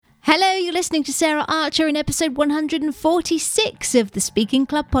Hello, you're listening to Sarah Archer in episode 146 of the Speaking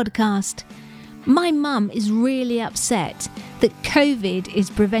Club podcast. My mum is really upset that COVID is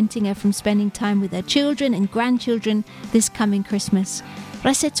preventing her from spending time with her children and grandchildren this coming Christmas. But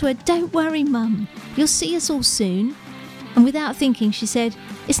I said to her, "Don't worry, Mum, you'll see us all soon." And without thinking, she said,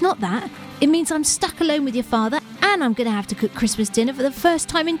 "It's not that. It means I'm stuck alone with your father and I'm going to have to cook Christmas dinner for the first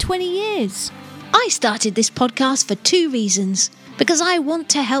time in 20 years. I started this podcast for two reasons. Because I want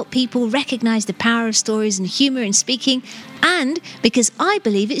to help people recognise the power of stories and humour in speaking, and because I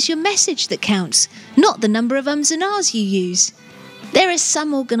believe it's your message that counts, not the number of ums and ahs you use. There are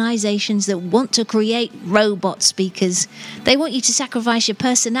some organisations that want to create robot speakers. They want you to sacrifice your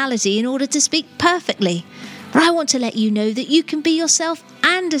personality in order to speak perfectly. But I want to let you know that you can be yourself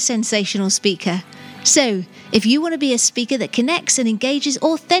and a sensational speaker. So, if you want to be a speaker that connects and engages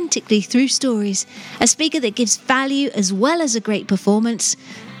authentically through stories, a speaker that gives value as well as a great performance,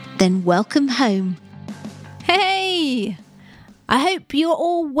 then welcome home. Hey! I hope you're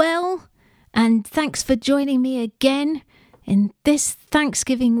all well, and thanks for joining me again in this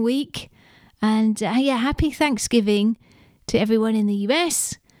Thanksgiving week. And happy Thanksgiving to everyone in the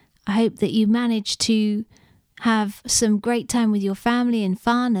US. I hope that you managed to have some great time with your family and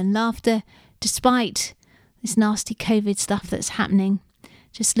fun and laughter despite this nasty COVID stuff that's happening.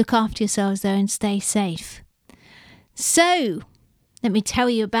 Just look after yourselves though and stay safe. So, let me tell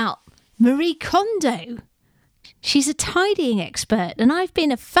you about Marie Kondo. She's a tidying expert and I've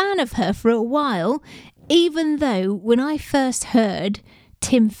been a fan of her for a while, even though when I first heard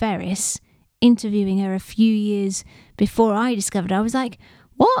Tim Ferriss interviewing her a few years before I discovered her, I was like,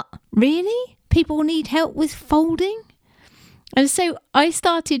 what? Really? People need help with folding? And so I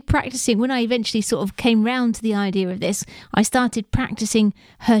started practicing, when I eventually sort of came round to the idea of this, I started practicing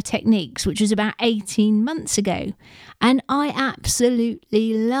her techniques, which was about 18 months ago. And I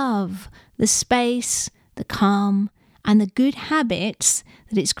absolutely love the space, the calm, and the good habits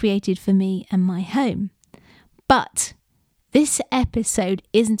that it's created for me and my home. But this episode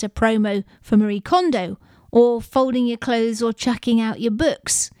isn't a promo for Marie Kondo or folding your clothes or chucking out your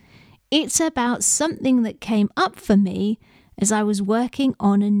books. It's about something that came up for me as I was working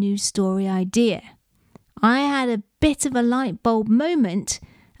on a new story idea. I had a bit of a light bulb moment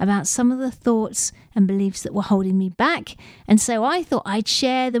about some of the thoughts and beliefs that were holding me back, and so I thought I'd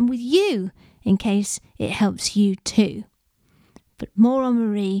share them with you in case it helps you too. But more on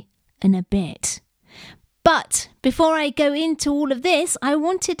Marie in a bit. But before I go into all of this, I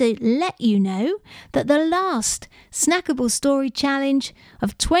wanted to let you know that the last Snackable Story Challenge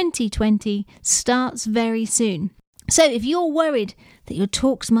of 2020 starts very soon. So if you're worried that your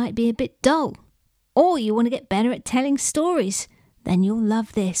talks might be a bit dull, or you want to get better at telling stories, then you'll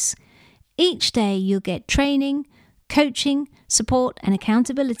love this. Each day you'll get training, coaching, support and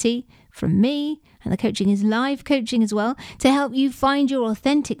accountability from me, and the coaching is live coaching as well, to help you find your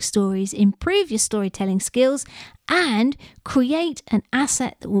authentic stories, improve your storytelling skills, and create an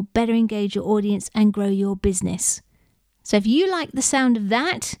asset that will better engage your audience and grow your business. So if you like the sound of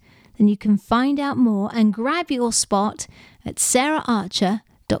that, then you can find out more and grab your spot at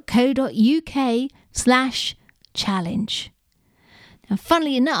saraharcher.co.uk/challenge. Now,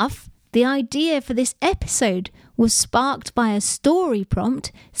 funnily enough, the idea for this episode was sparked by a story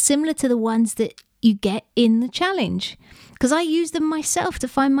prompt similar to the ones that you get in the challenge, because I use them myself to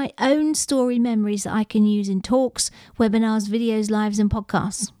find my own story memories that I can use in talks, webinars, videos, lives and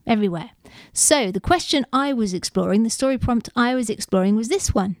podcasts, everywhere. So the question I was exploring, the story prompt I was exploring was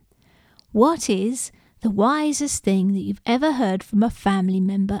this one. What is the wisest thing that you've ever heard from a family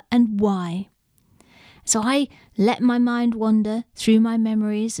member and why? So I let my mind wander through my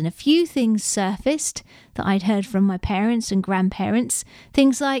memories and a few things surfaced that I'd heard from my parents and grandparents.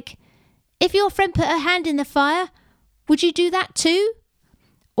 Things like, if your friend put her hand in the fire, would you do that too?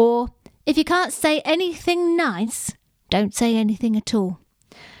 Or, if you can't say anything nice, don't say anything at all.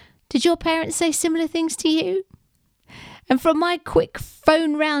 Did your parents say similar things to you? And from my quick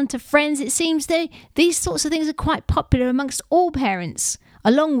phone round to friends, it seems these sorts of things are quite popular amongst all parents,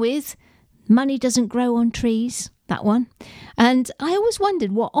 along with money doesn't grow on trees, that one. And I always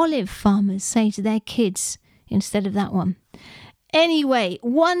wondered what olive farmers say to their kids instead of that one. Anyway,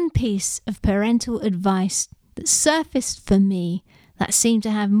 one piece of parental advice that surfaced for me that seemed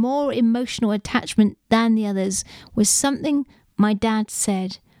to have more emotional attachment than the others was something my dad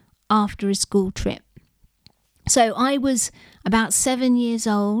said after a school trip. So I was about 7 years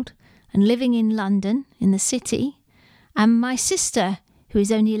old and living in London, in the city, and my sister, who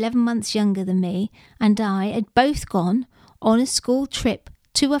is only 11 months younger than me, and I had both gone on a school trip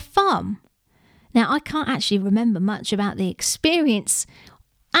to a farm. Now, I can't actually remember much about the experience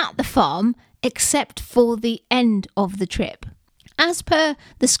at the farm except for the end of the trip. As per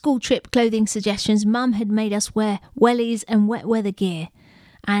the school trip clothing suggestions, Mum had made us wear wellies and wet weather gear.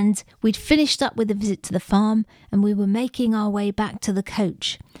 And we'd finished up with a visit to the farm and we were making our way back to the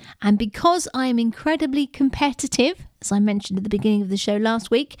coach. And because I am incredibly competitive, as I mentioned at the beginning of the show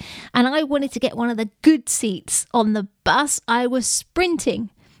last week, and I wanted to get one of the good seats on the bus, I was sprinting.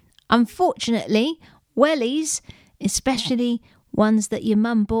 Unfortunately, wellies, especially ones that your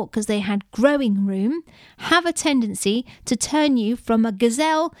mum bought because they had growing room, have a tendency to turn you from a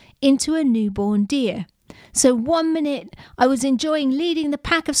gazelle into a newborn deer. So 1 minute I was enjoying leading the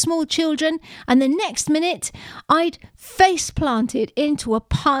pack of small children, and the next minute I'd face planted into a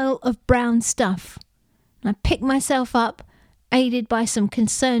pile of brown stuff. I picked myself up, aided by some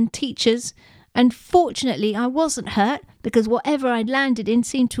concerned teachers, and fortunately I wasn't hurt because whatever I'd landed in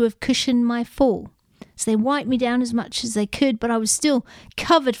seemed to have cushioned my fall. So they wiped me down as much as they could, but I was still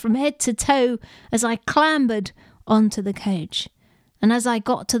covered from head to toe as I clambered onto the coach. And as I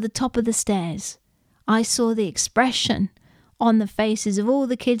got to the top of the stairs, I saw the expression on the faces of all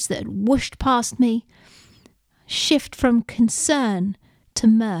the kids that had whooshed past me shift from concern to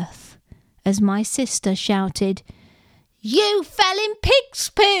mirth as my sister shouted, "You fell in pig's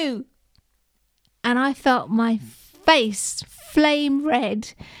poo!" And I felt my face flame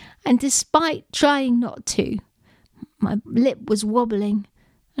red, and despite trying not to, my lip was wobbling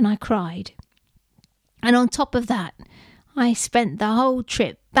and I cried. And on top of that, I spent the whole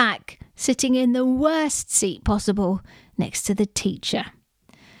trip back sitting in the worst seat possible next to the teacher.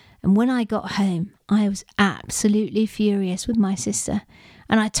 And when I got home, I was absolutely furious with my sister.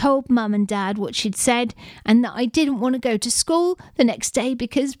 And I told Mum and Dad what she'd said and that I didn't want to go to school the next day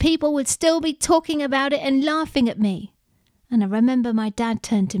because people would still be talking about it and laughing at me. And I remember my dad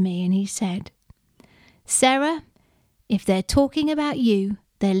turned to me and he said, "Sarah, if they're talking about you,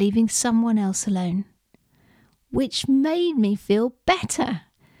 they're leaving someone else alone." Which made me feel better,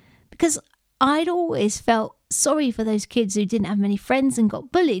 because I'd always felt sorry for those kids who didn't have many friends and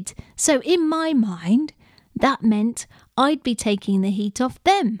got bullied. So in my mind, that meant I'd be taking the heat off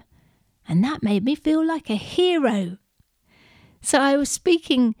them. And that made me feel like a hero. So I was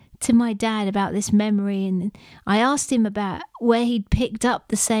speaking to my dad about this memory, and I asked him about where he'd picked up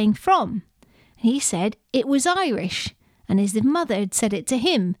the saying from. He said it was Irish, and his mother had said it to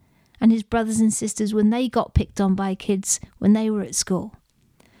him and his brothers and sisters when they got picked on by kids when they were at school.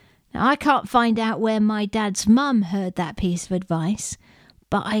 Now, I can't find out where my dad's mum heard that piece of advice,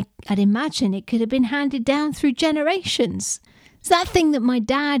 but I'd imagine it could have been handed down through generations. It's that thing that my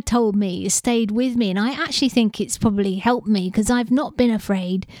dad told me has stayed with me, and I actually think it's probably helped me because I've not been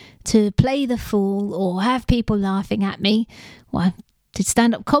afraid to play the fool or have people laughing at me. Well, I did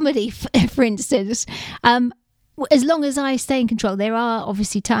stand-up comedy, for instance. As long as I stay in control. There are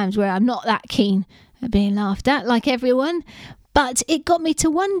obviously times where I'm not that keen at being laughed at like everyone, but it got me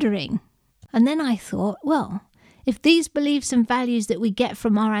to wondering. And then I thought, well, if these beliefs and values that we get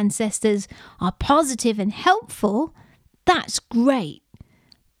from our ancestors are positive and helpful, that's great.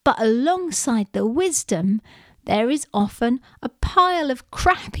 But alongside the wisdom, there is often a pile of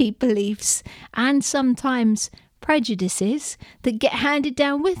crappy beliefs and sometimes prejudices that get handed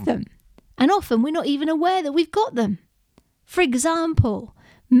down with them. And often we're not even aware that we've got them. For example,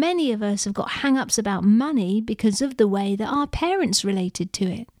 many of us have got hang-ups about money because of the way that our parents related to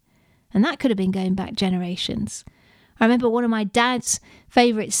it. And that could have been going back generations. I remember one of my dad's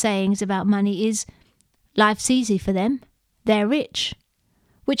favourite sayings about money is, "Life's easy for them, they're rich,"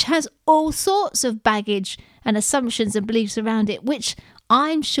 which has all sorts of baggage and assumptions and beliefs around it, which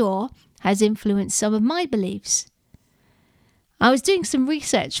I'm sure has influenced some of my beliefs. I was doing some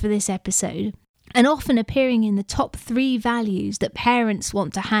research for this episode, and often appearing in the top 3 values that parents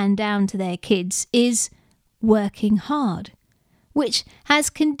want to hand down to their kids is working hard, which has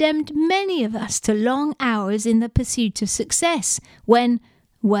condemned many of us to long hours in the pursuit of success, when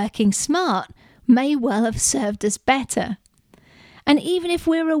working smart may well have served us better. And even if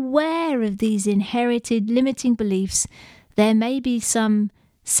we're aware of these inherited limiting beliefs, there may be some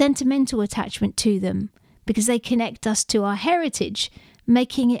sentimental attachment to them, because they connect us to our heritage,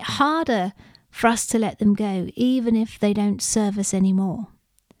 making it harder for us to let them go, even if they don't serve us anymore.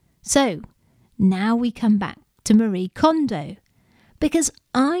 So, now we come back to Marie Kondo, because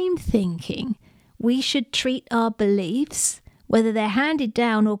I'm thinking we should treat our beliefs, whether they're handed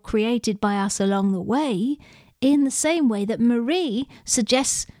down or created by us along the way, in the same way that Marie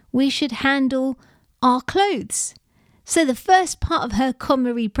suggests we should handle our clothes. So the first part of her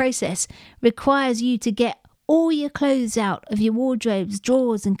KonMari process requires you to get all your clothes out of your wardrobes,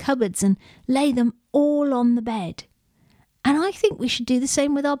 drawers and cupboards and lay them all on the bed. And I think we should do the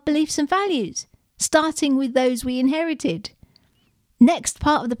same with our beliefs and values, starting with those we inherited. Next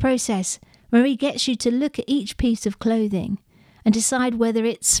part of the process, Marie gets you to look at each piece of clothing and decide whether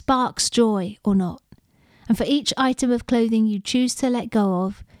it sparks joy or not. And for each item of clothing you choose to let go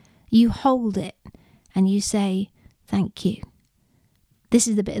of, you hold it and you say, thank you. This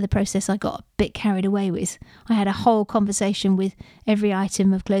is the bit of the process I got a bit carried away with. I had a whole conversation with every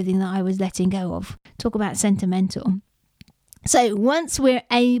item of clothing that I was letting go of. Talk about sentimental. So once we're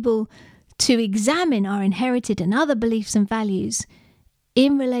able to examine our inherited and other beliefs and values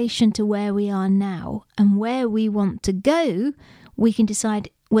in relation to where we are now and where we want to go, we can decide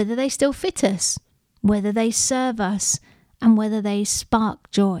whether they still fit us, whether they serve us, and whether they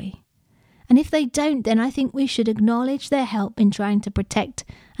spark joy. And if they don't, then I think we should acknowledge their help in trying to protect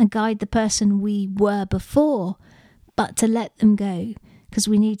and guide the person we were before, but to let them go because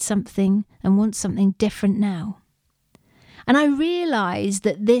we need something and want something different now. And I realise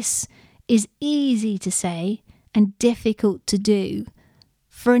that this is easy to say and difficult to do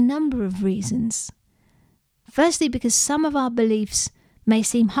for a number of reasons. Firstly, because some of our beliefs may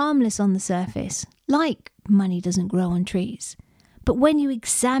seem harmless on the surface, like money doesn't grow on trees. But when you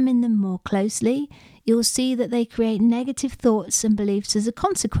examine them more closely, you'll see that they create negative thoughts and beliefs as a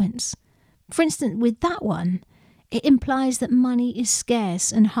consequence. For instance, with that one, it implies that money is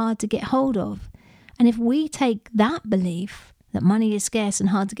scarce and hard to get hold of. And if we take that belief, that money is scarce and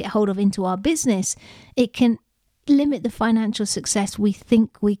hard to get hold of, into our business, it can limit the financial success we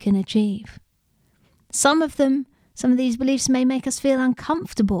think we can achieve. Some of these beliefs may make us feel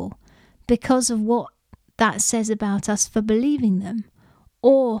uncomfortable because of what that says about us for believing them,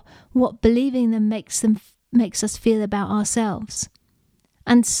 or what believing them makes us feel about ourselves.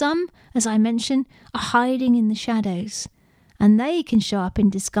 And some, as I mentioned, are hiding in the shadows, and they can show up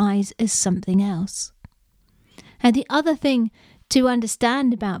in disguise as something else. And the other thing to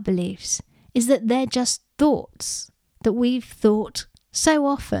understand about beliefs is that they're just thoughts that we've thought so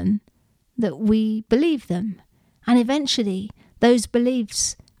often that we believe them. And eventually those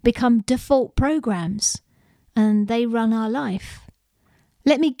beliefs become default programs and they run our life.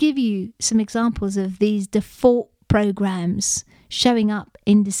 Let me give you some examples of these default programs showing up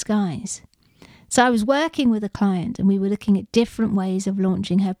in disguise. So I was working with a client and we were looking at different ways of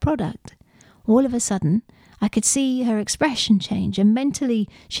launching her product. All of a sudden, I could see her expression change and mentally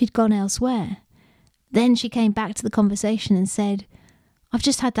she'd gone elsewhere. Then she came back to the conversation and said, I've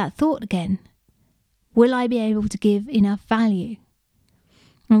just had that thought again. Will I be able to give enough value?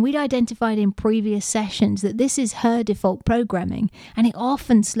 And we'd identified in previous sessions that this is her default programming, and it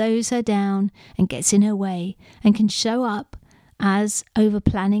often slows her down and gets in her way and can show up as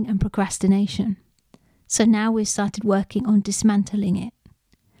over-planning and procrastination. So now we've started working on dismantling it.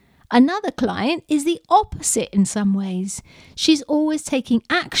 Another client is the opposite in some ways. She's always taking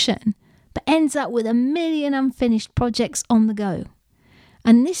action, but ends up with a million unfinished projects on the go.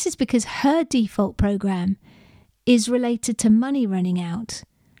 And this is because her default program is related to money running out,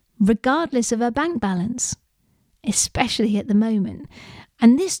 regardless of her bank balance, especially at the moment.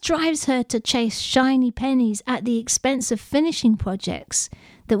 And this drives her to chase shiny pennies at the expense of finishing projects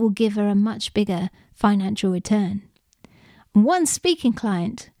that will give her a much bigger financial return. One speaking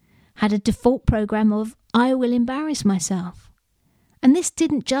client had a default program of, I will embarrass myself. And this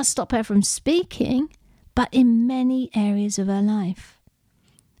didn't just stop her from speaking, but in many areas of her life.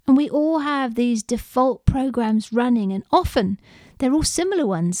 And we all have these default programs running, and often they're all similar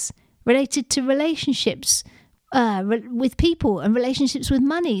ones related to relationships with people and relationships with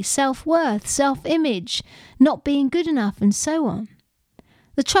money, self-worth, self-image, not being good enough, and so on.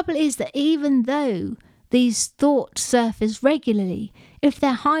 The trouble is that even though these thoughts surface regularly, if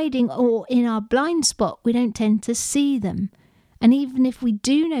they're hiding or in our blind spot, we don't tend to see them. And even if we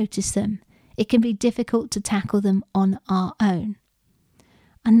do notice them, it can be difficult to tackle them on our own.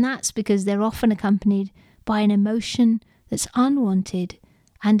 And that's because they're often accompanied by an emotion that's unwanted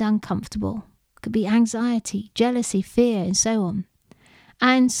and uncomfortable. It could be anxiety, jealousy, fear, and so on.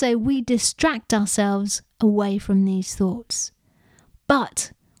 And so we distract ourselves away from these thoughts.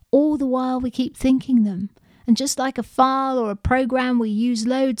 But all the while we keep thinking them. And just like a file or a program we use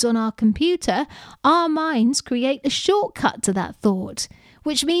loads on our computer, our minds create a shortcut to that thought,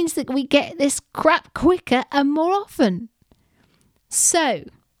 which means that we get this crap quicker and more often. So,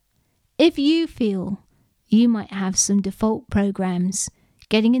 if you feel you might have some default programs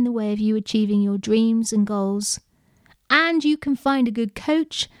getting in the way of you achieving your dreams and goals, and you can find a good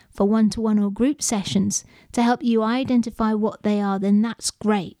coach for one-to-one or group sessions to help you identify what they are, then that's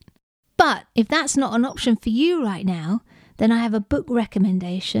great. But if that's not an option for you right now, then I have a book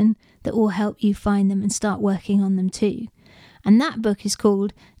recommendation that will help you find them and start working on them too. And that book is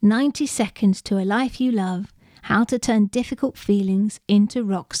called 90 Seconds to a Life You Love, How to Turn Difficult Feelings into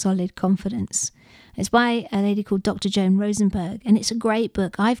Rock-Solid Confidence. It's by a lady called Dr. Joan Rosenberg, and it's a great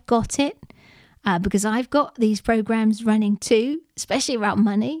book. I've got it because I've got these programs running too, especially around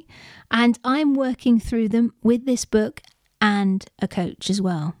money, and I'm working through them with this book and a coach as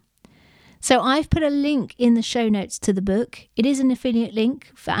well. So I've put a link in the show notes to the book. It is an affiliate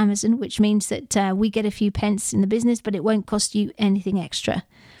link for Amazon, which means that we get a few pence in the business, but it won't cost you anything extra.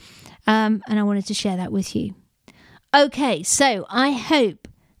 And I wanted to share that with you. Okay, so I hope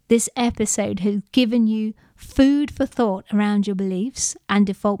this episode has given you food for thought around your beliefs and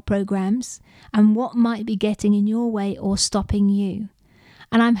default programs and what might be getting in your way or stopping you.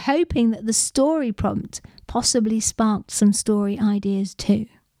 And I'm hoping that the story prompt possibly sparked some story ideas too.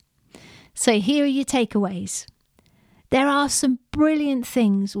 So here are your takeaways. There are some brilliant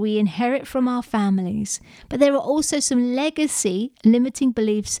things we inherit from our families, but there are also some legacy limiting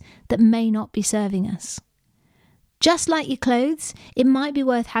beliefs that may not be serving us. Just like your clothes, it might be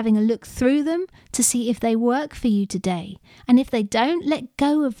worth having a look through them to see if they work for you today. And if they don't, let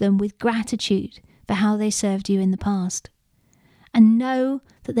go of them with gratitude for how they served you in the past. And know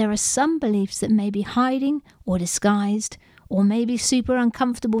that there are some beliefs that may be hiding or disguised or may be super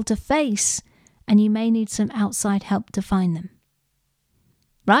uncomfortable to face, and you may need some outside help to find them.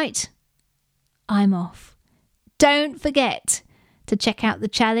 Right, I'm off. Don't forget to check out the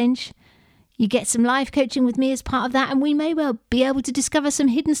challenge. You get some life coaching with me as part of that, and we may well be able to discover some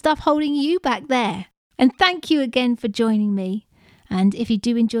hidden stuff holding you back there. And thank you again for joining me. And if you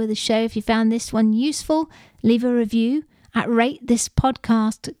do enjoy the show, if you found this one useful, leave a review at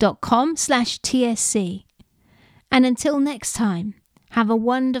ratethispodcast.com/TSC. And until next time, have a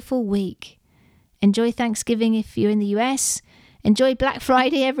wonderful week. Enjoy Thanksgiving if you're in the US. Enjoy Black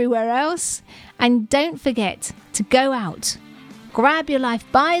Friday everywhere else. And don't forget to go out, grab your life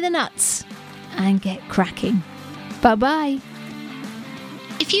by the nuts, and get cracking. Bye-bye.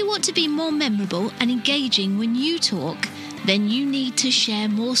 If you want to be more memorable and engaging when you talk, then you need to share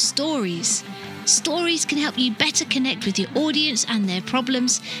more stories. Stories can help you better connect with your audience and their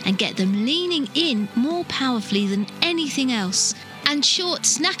problems and get them leaning in more powerfully than anything else. And short,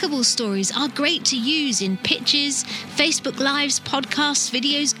 snackable stories are great to use in pitches, Facebook Lives, podcasts,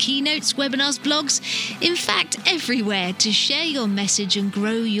 videos, keynotes, webinars, blogs, in fact, everywhere to share your message and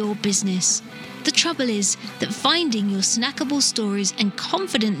grow your business. The trouble is that finding your snackable stories and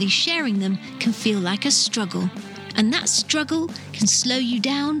confidently sharing them can feel like a struggle. And that struggle can slow you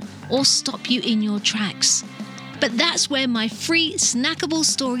down or stop you in your tracks. But that's where my free Snackable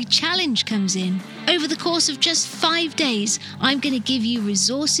Story Challenge comes in. Over the course of just 5 days, I'm going to give you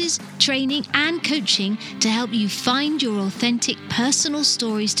resources, training and coaching to help you find your authentic personal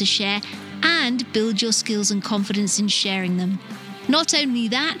stories to share and build your skills and confidence in sharing them. Not only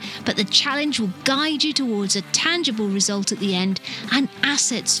that, but the challenge will guide you towards a tangible result at the end and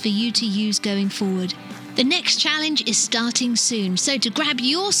assets for you to use going forward. The next challenge is starting soon, so to grab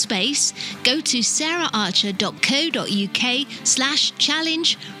your space, go to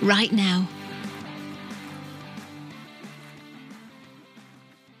saraharcher.co.uk/challenge right now.